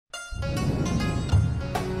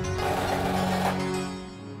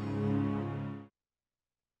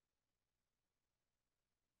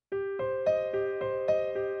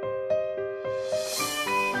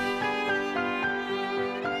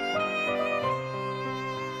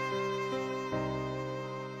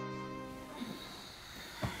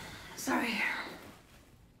Sorry.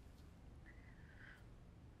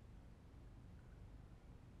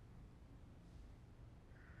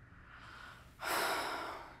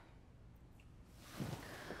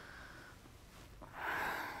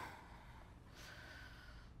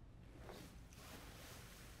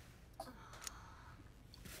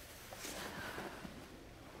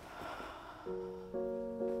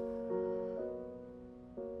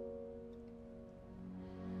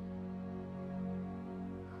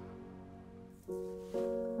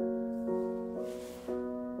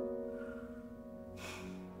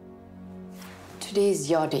 Today is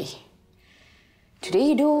your day. Today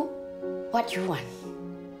you do what you want.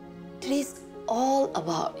 Today's all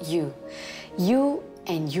about you. You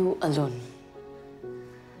and you alone.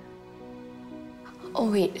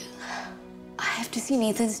 Oh wait, I have to see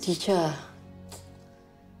Nathan's teacher.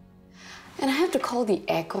 And I have to call the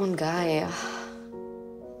aircon guy.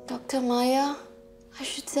 Dr. Maya, I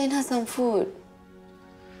should send her some food.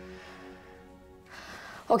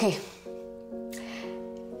 Okay.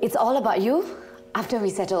 It's all about you after we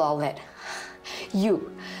settle all that.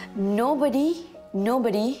 You. Nobody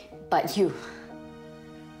but you.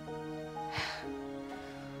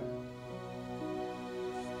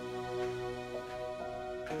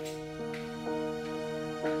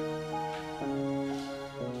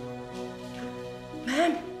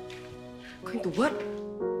 Ma'am, going to work?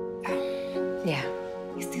 Yeah.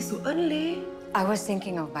 Is this so early? I was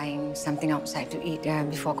thinking of buying something outside to eat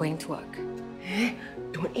before going to work. Eh?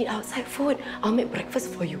 Don't eat outside food. I'll make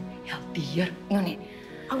breakfast for you. Healthier. No need.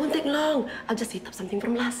 I won't take long. I'll just heat up something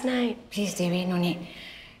from last night. Please, Devi, no need.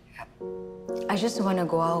 I just want to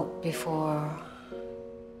go out before...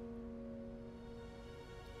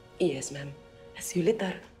 Yes, ma'am. I'll see you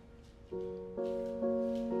later.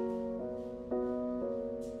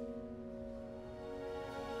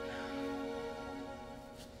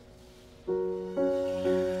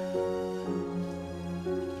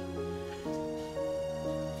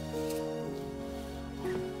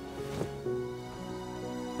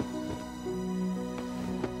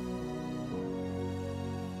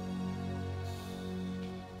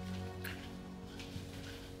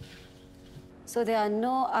 So there are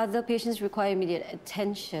no other patients require immediate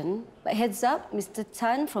attention. But heads up, Mr.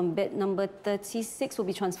 Tan from bed number 36 will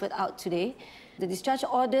be transferred out today. The discharge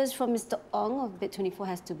orders from Mr. Ong of bed 24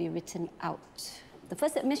 has to be written out. The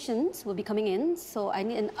first admissions will be coming in, so I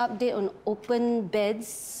need an update on open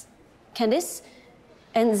beds. Candice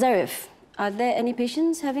and Zaryf, are there any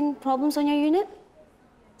patients having problems on your unit?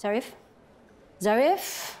 Zaryf?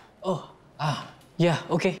 Zaryf? Yeah,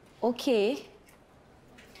 okay. Okay.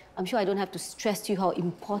 I'm sure I don't have to stress to you how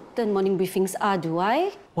important morning briefings are, do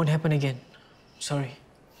I? Won't happen again. Sorry.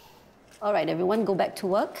 All right, everyone, go back to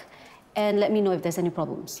work and let me know if there's any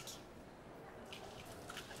problems.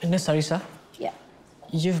 And Syirah, Yeah.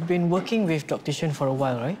 you've been working with Dr. Shen for a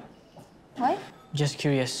while, right? Why? Just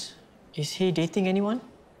curious. Is he dating anyone?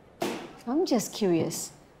 I'm just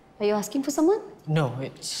curious. Are you asking for someone? No,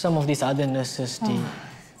 it's some of these other nurses.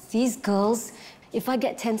 These girls, if I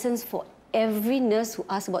get 10 cents for every nurse who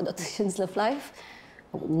asks about Dr. Shen's love life,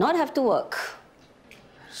 I would not have to work.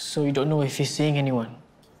 So you don't know if he's seeing anyone?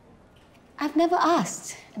 I've never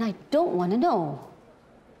asked, and I don't want to know.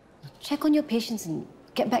 Check on your patients and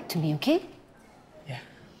get back to me, okay? Yeah.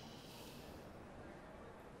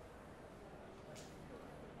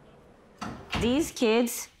 These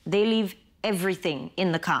kids, they leave everything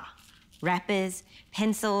in the car. Wrappers,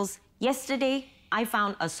 pencils. Yesterday, I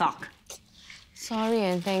found a sock. Sorry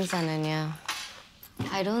and thanks, Ananya.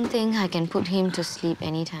 I don't think I can put him to sleep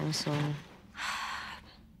anytime soon.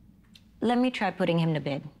 Let me try putting him to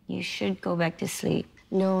bed. You should go back to sleep.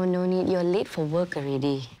 No need. You're late for work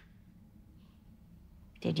already.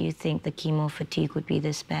 Did you think the chemo fatigue would be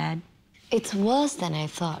this bad? It's worse than I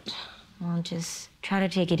thought. Well, just try to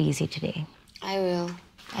take it easy today. I will.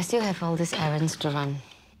 I still have all these errands to run.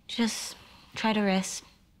 Just try to rest.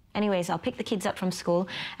 Anyways, I'll pick the kids up from school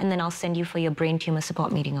and then I'll send you for your brain tumor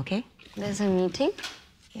support meeting, okay? There's a meeting?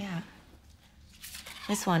 Yeah.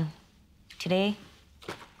 This one. Today.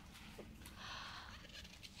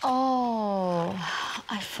 Oh,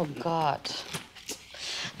 I forgot.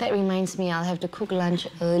 That reminds me, I'll have to cook lunch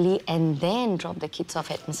early and then drop the kids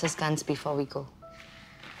off at Mrs. Gunn's before we go.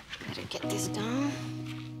 Better get this down.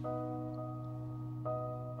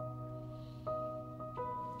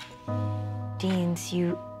 Deans,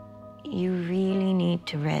 you really need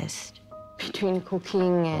to rest. Between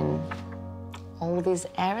cooking and all these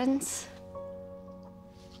errands,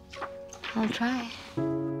 I'll try.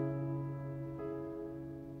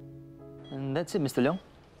 And that's it, Mr. Leong.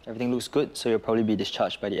 Everything looks good, so you'll probably be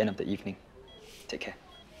discharged by the end of the evening. Take care.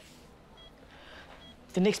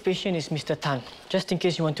 The next patient is Mr. Tan. Just in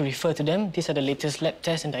case you want to refer to them, these are the latest lab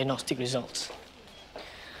tests and diagnostic results.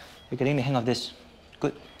 You're getting the hang of this.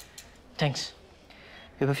 Good. Thanks.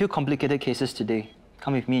 We have a few complicated cases today.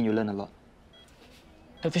 Come with me and you'll learn a lot.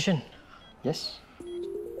 Dr. Shen, Yes?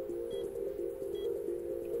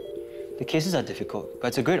 The cases are difficult, but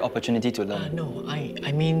it's a great opportunity to learn. no,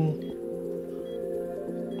 I mean...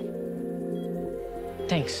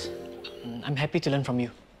 Thanks. I'm happy to learn from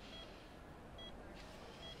you.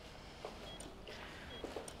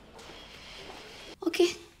 Okay,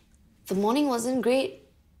 the morning wasn't great,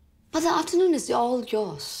 but the afternoon is all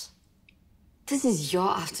yours. This is your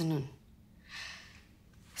afternoon.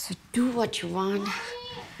 So do what you want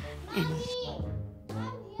and...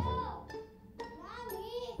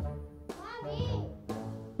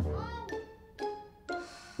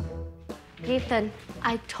 Nathan,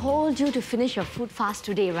 I told you to finish your food fast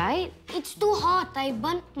today, right? It's too hot. I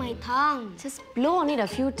burnt my tongue. Just blow on it a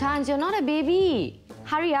few times. You're not a baby.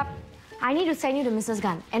 Hurry up. I need to send you to Mrs.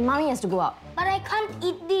 Gunn, and Mommy has to go out. But I can't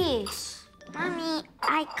eat this. Mommy,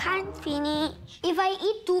 I can't finish. If I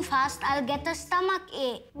eat too fast, I'll get a stomach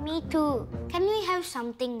ache. Me too. Can we have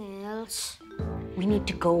something else? We need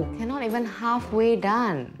to go. You're not even halfway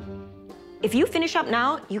done. If you finish up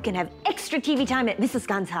now, you can have extra TV time at Mrs.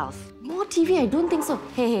 Khan's house. More TV? I don't think so.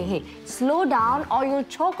 Hey. Slow down or you'll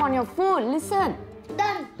choke on your food. Listen.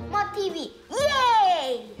 Done. More TV.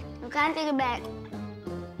 Yay! You can't take it back.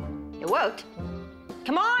 It worked.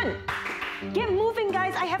 Come on! Get moving,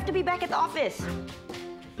 guys. I have to be back at the office.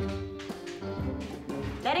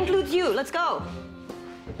 That includes you. Let's go.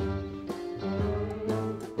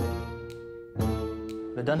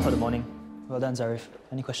 We're done for the morning. Well done, Zaryf.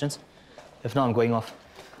 Any questions? If not, I'm going off.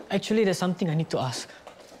 Actually, there's something I need to ask.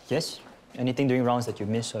 Yes? Anything during rounds that you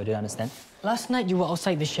missed or didn't understand? Last night, you were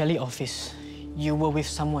outside the chalet office. You were with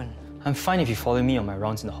someone. I'm fine if you follow me on my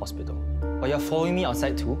rounds in the hospital. But you're following me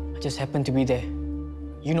outside too? I just happened to be there.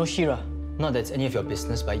 You know Syirah? Not that it's any of your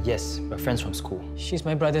business, but yes, we're friends from school. She's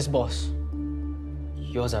my brother's boss.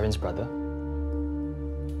 You're Zarin's brother?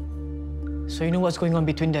 So you know what's going on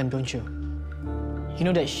between them, don't you? You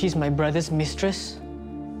know that she's my brother's mistress?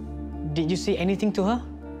 Did you say anything to her?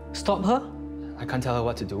 Stop her? I can't tell her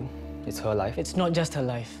what to do. It's her life. It's not just her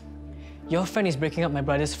life. Your friend is breaking up my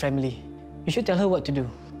brother's family. You should tell her what to do.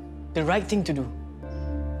 The right thing to do.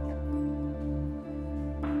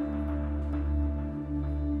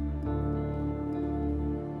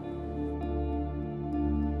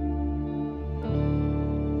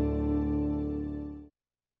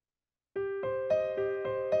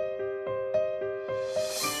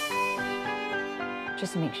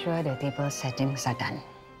 Just make sure the table settings are done.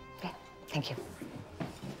 Okay, thank you.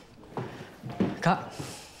 Kak,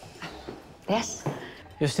 Yes?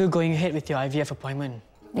 you're still going ahead with your IVF appointment.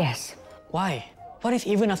 Yes. Why? What if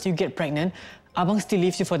even after you get pregnant, Abang still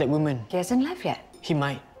leaves you for that woman? He hasn't left yet. He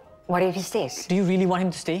might. What if he stays? Do you really want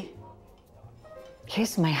him to stay?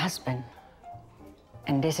 He's my husband.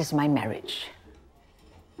 And this is my marriage.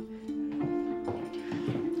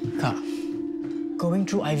 Kak, going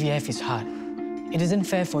through IVF is hard. It isn't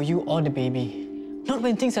fair for you or the baby. Not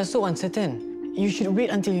when things are so uncertain. You should wait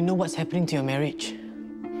until you know what's happening to your marriage.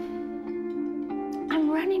 I'm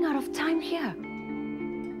running out of time here.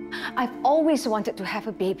 I've always wanted to have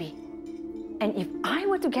a baby. And if I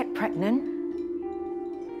were to get pregnant,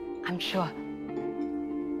 I'm sure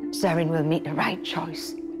Zarin will make the right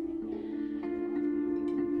choice.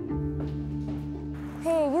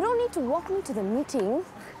 Hey, you don't need to walk me to the meeting.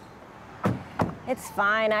 It's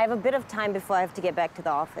fine. I have a bit of time before I have to get back to the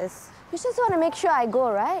office. You just want to make sure I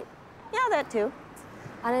go, right? Yeah, that too.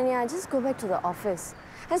 Ananya, just go back to the office.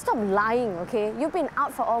 And stop lying, okay? You've been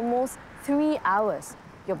out for almost 3 hours.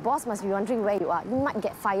 Your boss must be wondering where you are. You might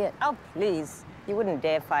get fired. Oh, please. You wouldn't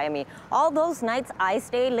dare fire me. All those nights I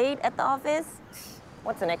stay late at the office,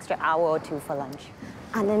 what's an extra hour or two for lunch?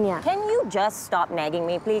 Ananya. Can you just stop nagging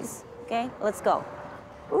me, please? Okay, let's go.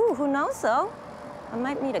 Ooh, who knows, though? I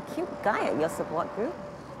might meet a cute guy at your support group.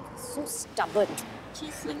 So stubborn.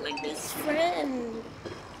 She's like my best friend.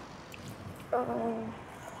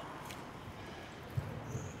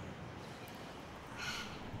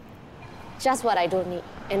 Just what I don't need.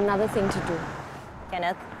 Another thing to do.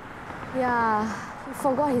 Kenneth, Yeah, he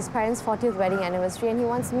forgot his parents' 40th wedding anniversary and he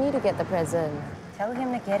wants me to get the present. tell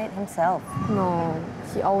him to get it himself. No,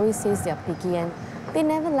 he always says they're picky and they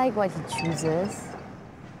never like what he chooses.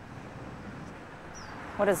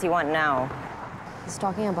 What does he want now? He's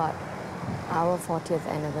talking about our 40th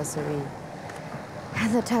anniversary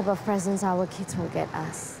and the type of presents our kids will get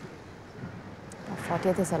us. Our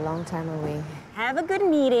 40th is a long time away. Have a good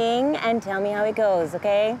meeting and tell me how it goes,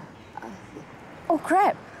 okay? Oh,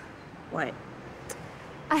 crap. What?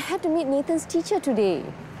 I had to meet Nathan's teacher today.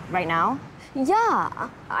 Right now? Yeah,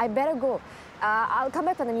 I better go. I'll come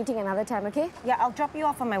back for the meeting another time, okay? Yeah, I'll drop you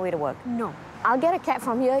off on my way to work. No. I'll get a cab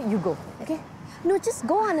from here, you go, okay? No, just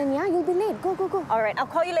go, Ananya. You'll be late. Go, go, go. All right, I'll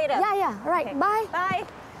call you later. Yeah. All right, Okay. bye. Bye.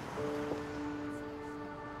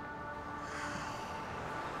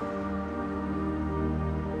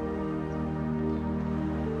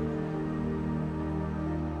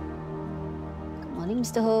 Good morning,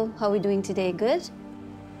 Mr. Ho. How are we doing today? Good?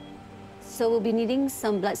 So we'll be needing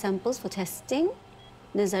some blood samples for testing.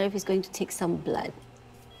 Zaryf is going to take some blood.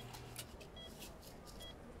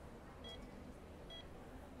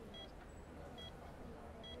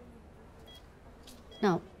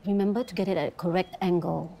 Now, remember to get it at a correct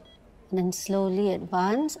angle and then slowly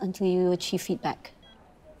advance until you achieve feedback.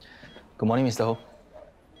 Good morning, Mr. Ho.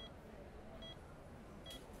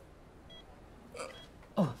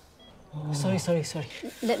 Sorry.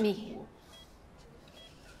 Let me.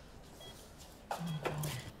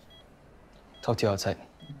 Talk to you outside.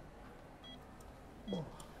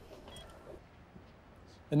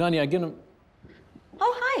 Ananya, again.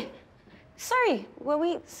 Oh, hi. Sorry, were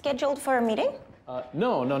we scheduled for a meeting?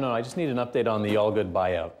 No. I just need an update on the all good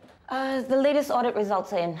buyout. The latest audit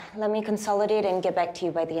results are in. Let me consolidate and get back to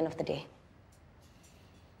you by the end of the day.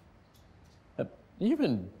 You've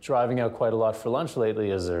been driving out quite a lot for lunch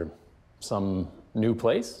lately. Is there some new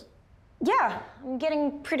place? Yeah, I'm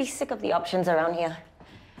getting pretty sick of the options around here.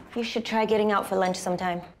 You should try getting out for lunch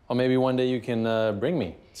sometime. Well, maybe one day you can bring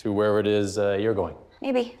me to wherever it is you're going.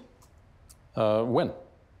 Maybe. When?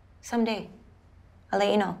 Someday. I'll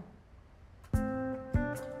let you know.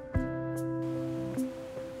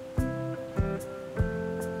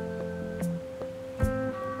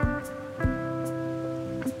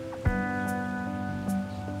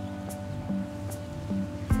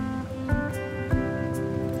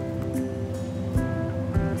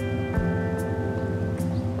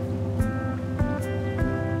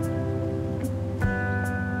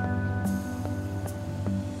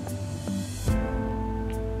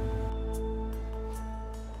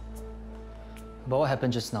 But what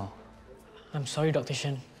happened just now? I'm sorry, Dr.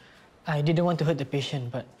 Shen. I didn't want to hurt the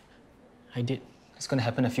patient, but I did. It's going to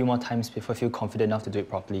happen a few more times before I feel confident enough to do it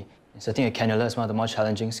properly. Inserting a cannula is one of the more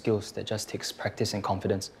challenging skills that just takes practice and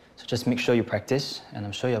confidence. So just make sure you practice, and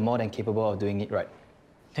I'm sure you're more than capable of doing it right.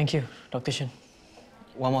 Thank you, Dr. Shen.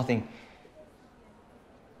 One more thing.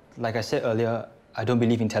 Like I said earlier, I don't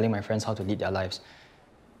believe in telling my friends how to lead their lives.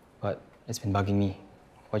 But it's been bugging me,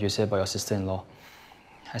 what you said about your sister-in-law.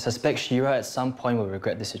 I suspect Syirah at some point will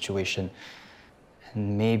regret the situation.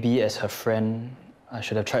 And maybe as her friend, I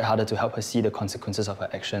should have tried harder to help her see the consequences of her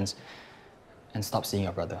actions and stop seeing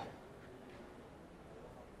her brother.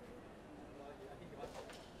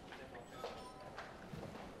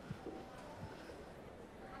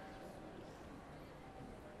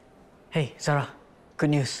 Hey, Zara.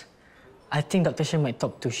 Good news. I think Dr. Shen might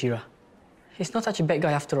talk to Syirah. He's not such a bad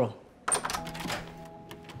guy after all.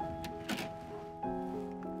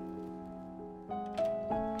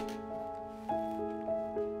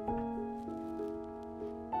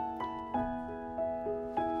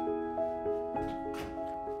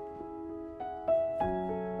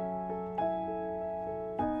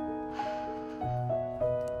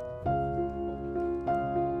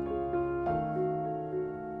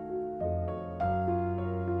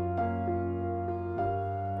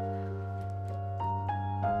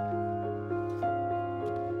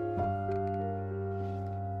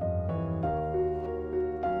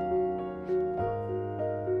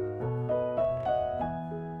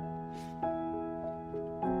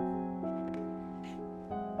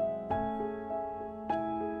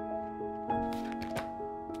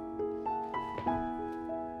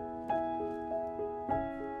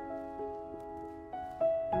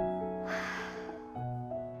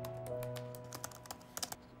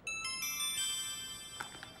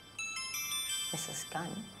 Mrs. Gunn.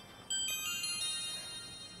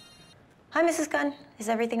 Hi, Mrs. Gunn. Is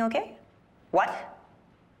everything okay? What?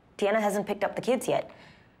 Tiana hasn't picked up the kids yet.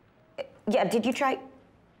 Yeah, did you try?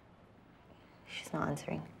 She's not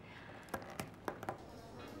answering.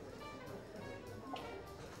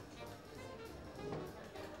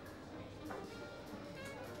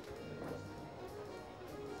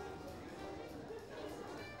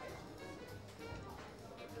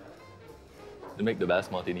 They make the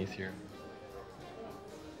best martinis here.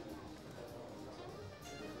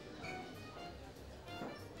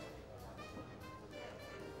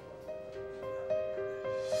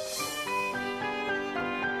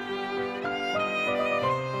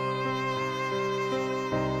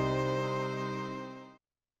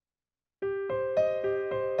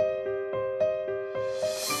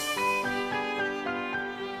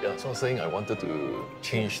 So I was saying I wanted to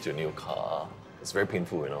change to a new car. It's very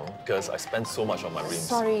painful, you know, because I spent so much on my rims.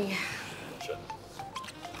 Sorry. Sure.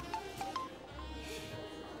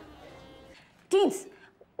 Teens,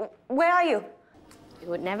 where are you? You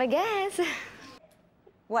would never guess.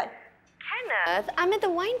 What? Kenneth, I'm at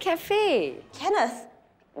the wine cafe. Kenneth?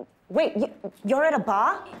 Wait, you're at a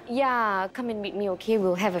bar? Yeah, come and meet me, okay?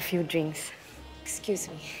 We'll have a few drinks. Excuse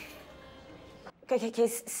me. Okay,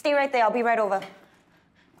 stay right there. I'll be right over.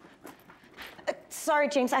 Sorry,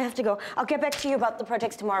 James, I have to go. I'll get back to you about the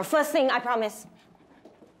projects tomorrow. First thing, I promise.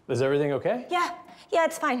 Is everything okay? Yeah,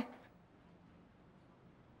 it's fine.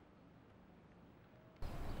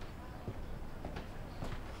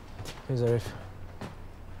 Hey, Zaryf.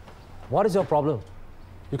 What is your problem?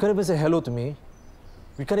 You can't even say hello to me.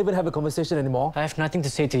 We can't even have a conversation anymore. I have nothing to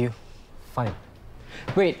say to you. Fine.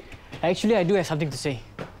 Wait, actually I do have something to say.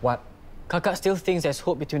 What? Kakak still thinks there's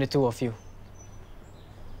hope between the two of you.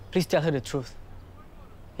 Please tell her the truth.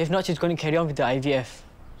 If not, she's going to carry on with the IVF.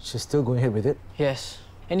 She's still going ahead with it? Yes.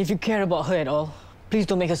 And if you care about her at all, please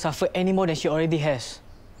don't make her suffer any more than she already has.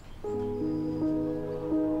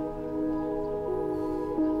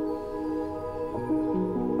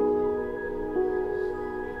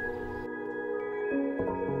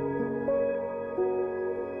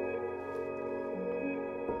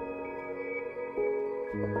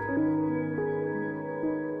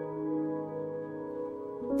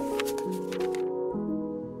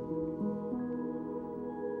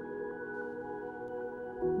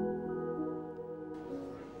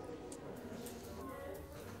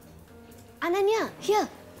 Ananya, here.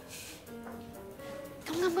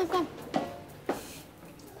 Come.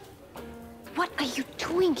 What are you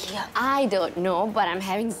doing here? I don't know, but I'm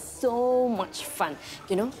having so much fun.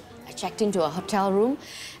 You know, I checked into a hotel room,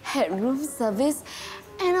 had room service,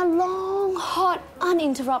 and a long, hot,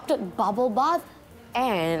 uninterrupted bubble bath,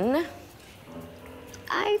 and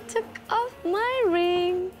I took off my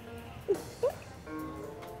ring.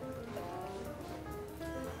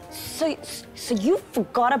 So you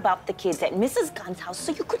forgot about the kids at Mrs. Gan's house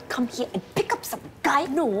so you could come here and pick up some guy?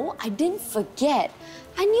 No, I didn't forget.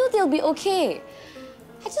 I knew they'll be okay.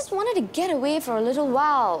 I just wanted to get away for a little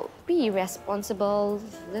while. Be irresponsible,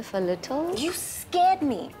 live a little. You scared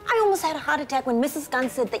me. I almost had a heart attack when Mrs. Gan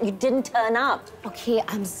said that you didn't turn up. Okay,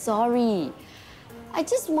 I'm sorry. I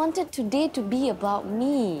just wanted today to be about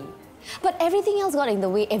me. But everything else got in the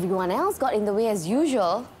way. Everyone else got in the way as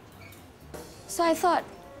usual. So I thought,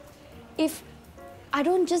 if I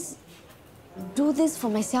don't just do this for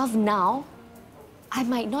myself now, I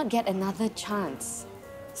might not get another chance.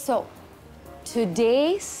 So,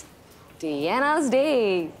 today's Diana's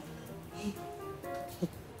day.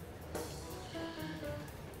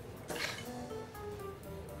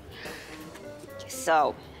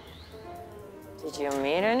 So, did you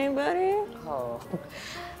meet anybody? Oh,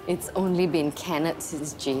 it's only been Kenneth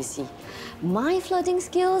since JC. My flirting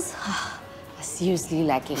skills are seriously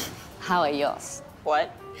lacking. How are yours?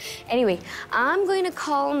 What? Anyway, I'm going to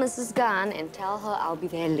call Mrs. Gan and tell her I'll be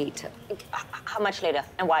there later. How much later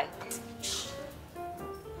and why?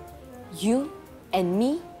 You and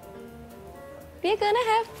me, we're gonna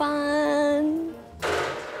have fun.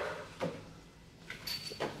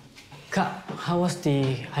 Kak, how was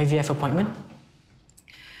the IVF appointment?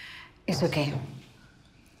 It's okay.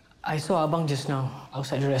 I saw Abang just now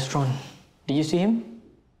outside the restaurant. Did you see him?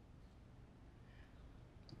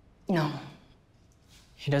 No.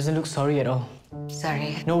 He doesn't look sorry at all.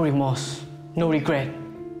 Sorry. No remorse, no regret,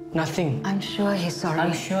 nothing. I'm sure he's sorry.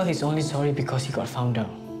 I'm sure he's only sorry because he got found out.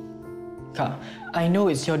 Kak, I know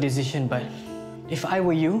it's your decision, but if I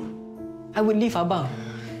were you, I would leave Abang.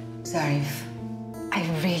 Zaryf, I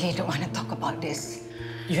really don't want to talk about this.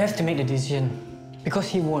 You have to make the decision because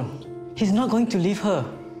he won't. He's not going to leave her.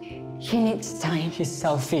 He needs time. He's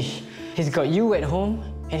selfish. He's got you at home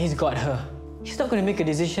and he's got her. He's not going to make a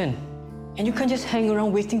decision. And you can't just hang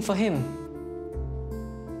around waiting for him.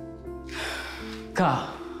 Kak.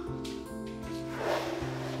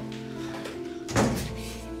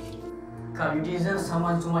 Kak, you deserve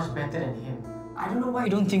someone so much better than him. I don't know why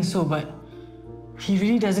you don't think so, but he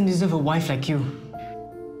really doesn't deserve a wife like you.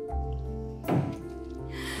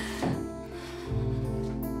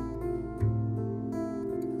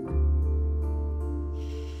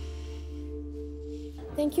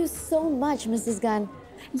 Thank you so much, Mrs. Gan.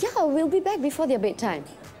 Yeah, we'll be back before their bedtime.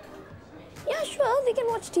 Yeah, sure, they can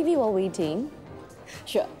watch TV while waiting.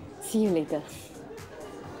 Sure, see you later.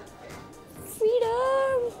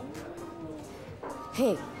 Freedom!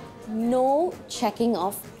 Hey, no checking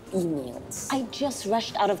of emails. I just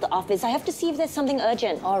rushed out of the office. I have to see if there's something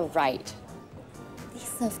urgent. All right. These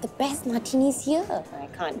serve the best martinis here. I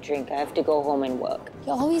can't drink. I have to go home and work.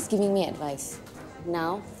 You're always giving me advice.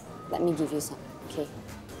 Now, let me give you some, okay?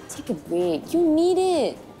 Take a break. You need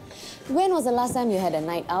it. When was the last time you had a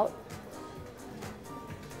night out?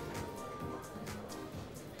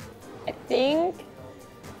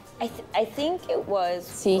 I think it was...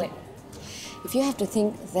 See, if you have to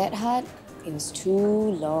think that hard, it was too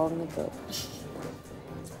long ago.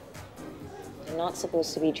 You're not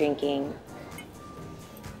supposed to be drinking.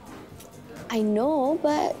 I know,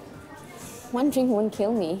 but one drink won't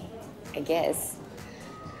kill me, I guess.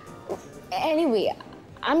 Anyway,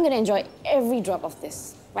 I'm gonna enjoy every drop of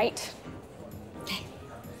this, right?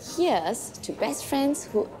 Here's to best friends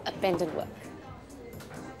who abandon work.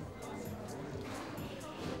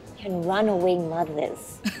 And runaway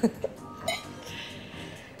mothers.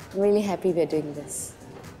 I'm really happy we're doing this.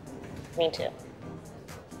 Me too.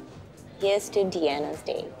 Here's to Deanna's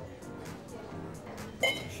day.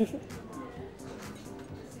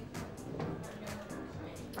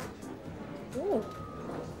 Ooh.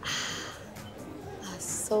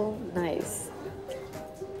 So nice.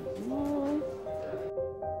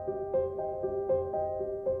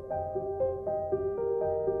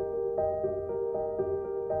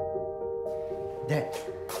 Dad.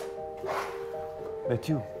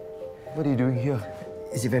 Matthew, what are you doing here?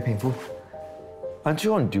 Is it very painful? Aren't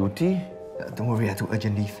you on duty? Don't worry, I took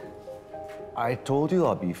urgent leave. I told you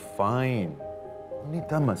I'll be fine. How many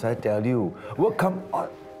times must I tell you? What come on?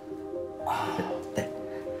 Dad.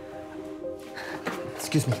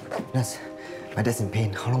 Excuse me, nurse. My dad's in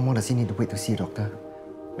pain. How long more does he need to wait to see a doctor?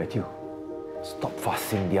 Matthew, stop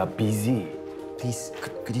fussing. They are busy. Please,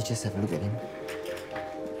 could you just have a look at him?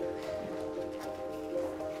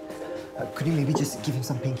 Could you maybe just give him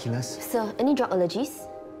some painkillers? Sir, any drug allergies?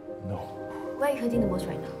 No. Where are you hurting the most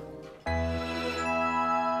right now?